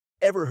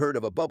Ever heard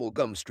of a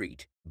bubblegum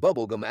street?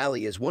 Bubblegum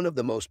Alley is one of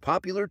the most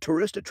popular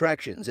tourist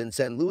attractions in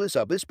San Luis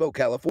Obispo,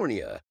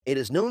 California. It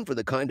is known for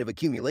the kind of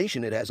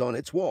accumulation it has on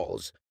its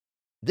walls.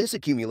 This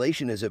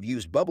accumulation is of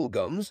used bubble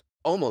gums.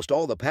 Almost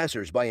all the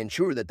passers-by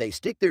ensure that they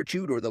stick their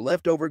chewed or the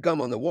leftover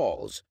gum on the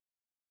walls,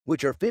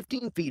 which are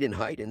 15 feet in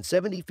height and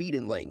 70 feet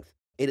in length.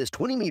 It is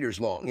 20 meters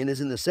long and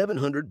is in the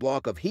 700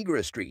 block of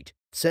Higuera Street.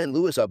 San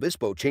Luis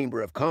Obispo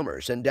Chamber of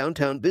Commerce and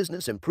Downtown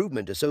Business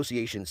Improvement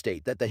Association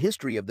state that the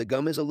history of the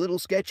gum is a little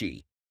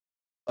sketchy.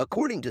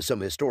 According to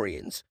some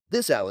historians,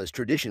 this alley's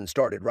tradition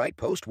started right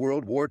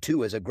post-World War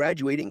II as a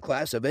graduating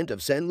class event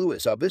of San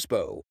Luis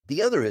Obispo.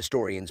 The other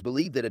historians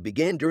believe that it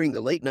began during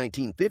the late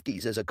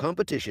 1950s as a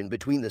competition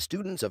between the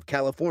students of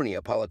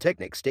California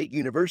Polytechnic State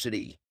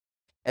University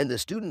and the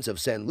students of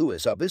San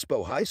Luis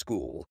Obispo High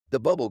School. The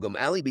Bubblegum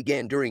Alley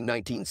began during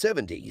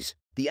 1970s.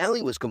 The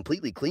alley was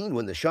completely cleaned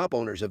when the shop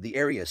owners of the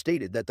area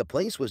stated that the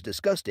place was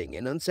disgusting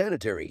and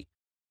unsanitary.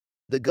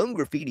 The gum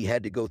graffiti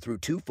had to go through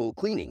 2 full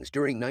cleanings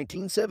during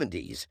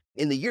 1970s.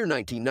 In the year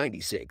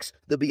 1996,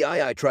 the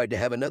BII tried to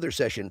have another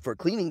session for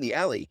cleaning the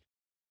alley,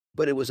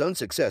 but it was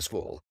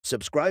unsuccessful.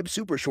 Subscribe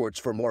Super Shorts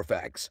for more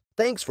facts.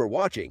 Thanks for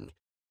watching.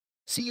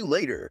 See you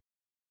later.